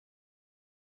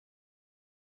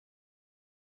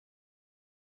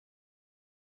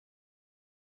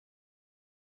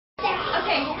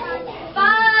Okay.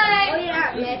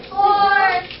 5,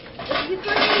 4, 3,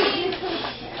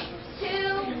 2,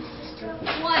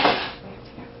 1.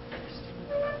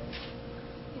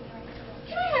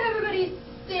 Can I have everybody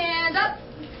stand up?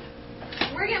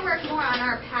 We're going to work more on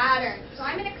our patterns. So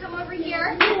I'm going to come over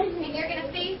here, and you're going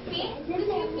to face me. Can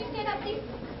you stand up, please?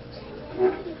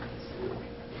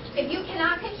 If you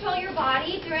cannot control your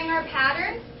body during our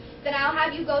patterns, then I'll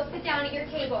have you go sit down at your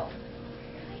table.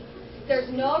 There's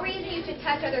no reason you should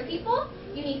touch other people.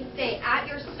 You need to stay at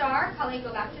your star. Colleen,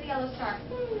 go back to the yellow star.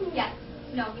 Yes.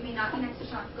 No, you may not be next to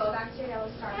Sean. Go back to your yellow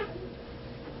star.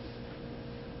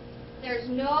 There's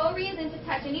no reason to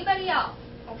touch anybody else,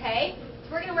 okay?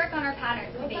 So we're going to work on our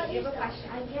patterns. Okay, do you have a question?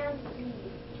 I can't read.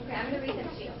 Okay, I'm going to read them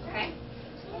to you, okay?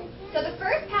 So the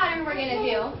first pattern we're going to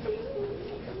do,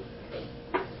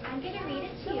 I'm going to read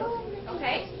it to you,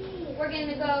 okay? We're going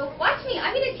to go, watch me,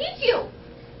 I'm going to teach you.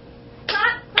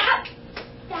 Clap, clap.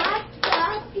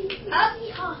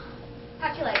 Up.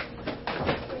 Touch your legs.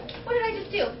 What did I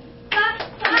just do? Clap,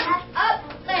 clap, up,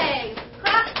 legs.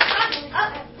 Clap, clap,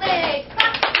 up, legs.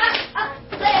 Clap, clap, up,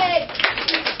 legs.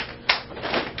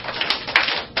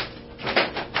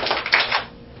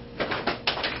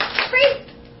 Freeze.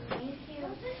 Thank you.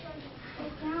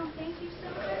 Sit down. Thank you so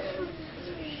much.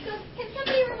 So can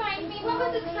somebody remind me, what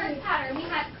was this first pattern? We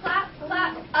had clap,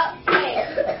 clap, up,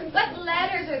 legs. What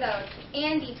letters are those?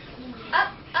 Andy.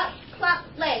 Up, clap,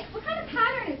 legs. What kind of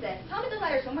pattern is this? Tell me the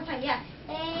letters one more time. Yes.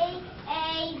 A,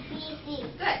 B, C.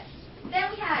 Good.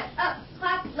 Then we had up,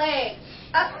 clap, legs.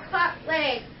 Up, clap,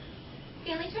 legs.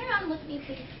 Stanley, turn around and look at me,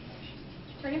 please.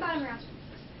 Turn your bottom around.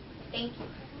 Thank you.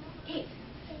 Okay.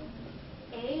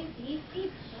 A, B, C.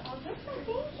 They're all different.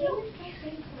 Thank you.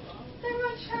 So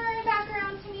everyone turn back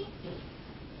around to me.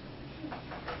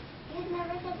 You've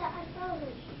never said that I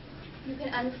froze. You can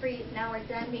unfreeze. Now we're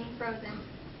done being frozen.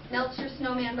 Melt your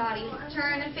snowman body.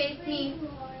 Turn and face me.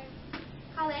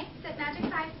 Colleen, sit magic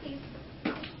 5, please.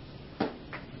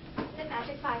 Sit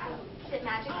magic 5. Sit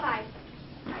magic 5.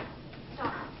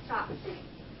 Stop. Stop.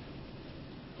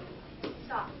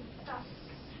 Stop. Stop.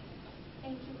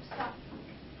 Thank you. Stop.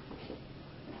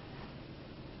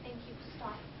 Thank you.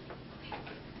 Stop. Okay.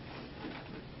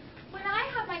 When I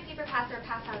have my paper passer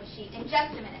pass out a sheet, in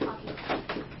just a minute, I'll do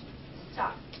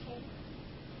stop. Okay.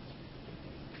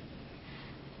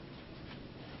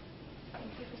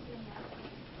 Thank you for seeing that.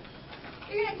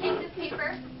 You're going to take this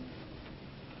paper,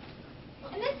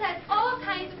 and this has all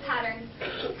kinds of patterns.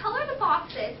 Color the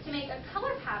boxes to make a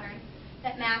color pattern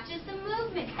that matches the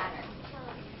movement pattern.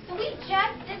 So we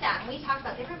just did that, and we talked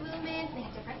about different movements, and they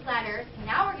have different letters, and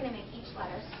now we're going to make each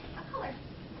letter a color.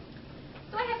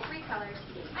 So I have 3 colors.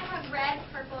 I have red,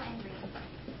 purple, and green.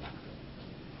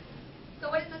 So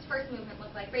what does this first movement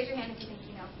look like? Raise your hand if you think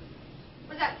you know.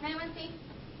 What is that? Can anyone see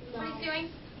what he's doing?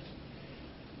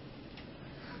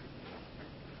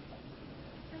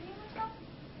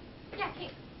 Yeah,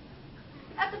 Kate.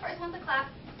 That's the first one to clap.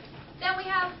 Then we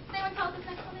have, does anyone tell us this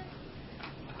next one is?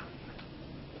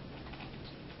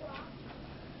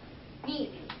 Knees.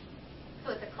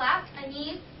 So it's a clap, a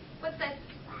knees. What's this?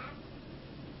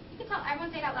 You can tell,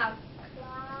 everyone say it out loud.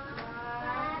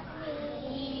 Clap,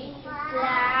 knees,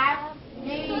 Clap,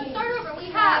 knees. So let's start over. We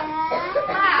have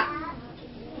clap.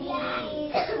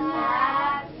 knees,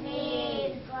 clap,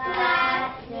 knees,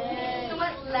 clap, knees. So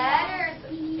what letters?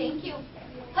 Thank you.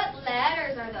 What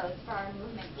letters are those for our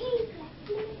movement?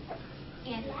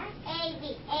 Andy. A,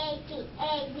 B, A, B,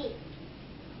 A, B.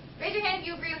 Raise your hand if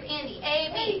you agree with Andy.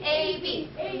 A, B, A, B.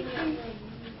 A,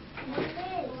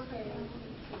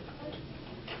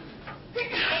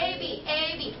 B,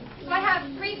 A, B. So I have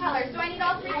 3 colors. Do I need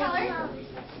all 3 colors?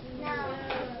 No.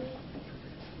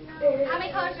 How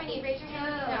many colors do I need? Raise your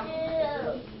hand.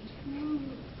 No.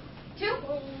 2?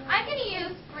 I'm going to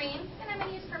use green, and I'm going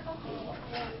to use purple.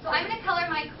 So I'm going to color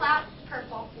my clap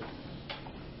purple.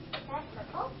 That's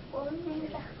purple? Oh,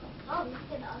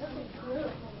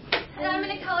 And then I'm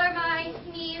going to color my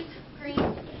knees green.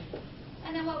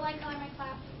 And then what will I color my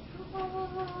clap?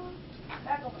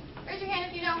 Raise your hand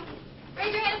if you know.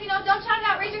 Raise your hand if you know. Don't shout it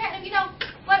out. Raise your hand if you know.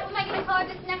 What am I going to color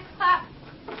this next clap?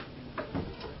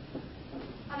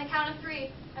 On the count of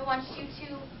 3, I want you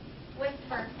to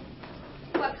whisper.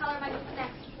 What color am I going to put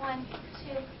next? 1,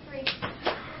 2, 3.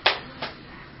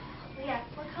 Yes.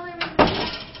 What color am I going to put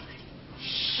next?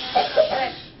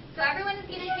 Good. So everyone is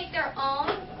going to take their own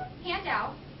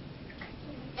handout,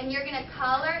 and you're going to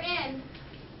color in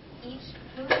each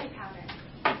movement pattern.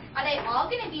 Are they all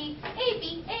going to be A,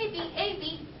 B, A, B, A,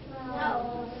 B?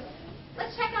 No.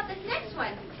 Let's check out this next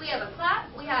one. We have a clap,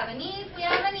 we have a knees, we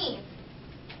have a knees.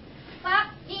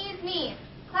 Clap, knees, knees.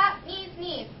 Clap, knees,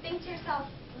 knees. Think to yourself,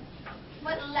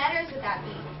 what letters would that be?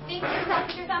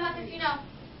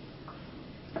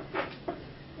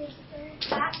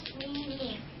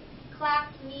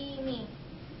 Clap, me.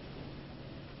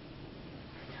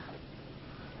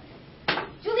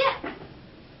 Juliet,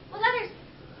 what letters?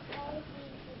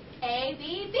 A,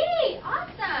 B, B.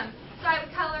 Awesome. So I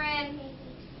would color in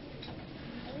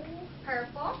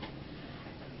purple.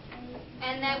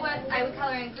 And then what? I would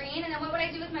color in green. And then what would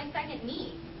I do with my second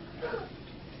knee?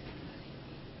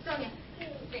 Sonia,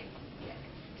 green.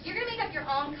 So you're going to make up your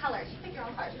own colors. You pick your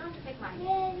own colors. You don't have to pick mine.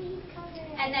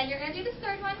 And then you're going to do this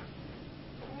third one.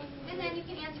 And then you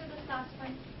can answer this last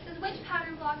one. It says, which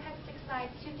pattern block has 6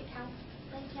 sides? You have to count.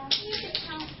 You have to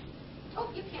count.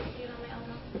 Oh, you can't see it on my own.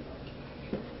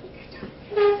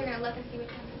 You're going to look and see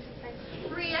which one has 6 sides.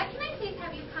 Maria, can I please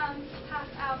have you come pass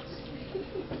out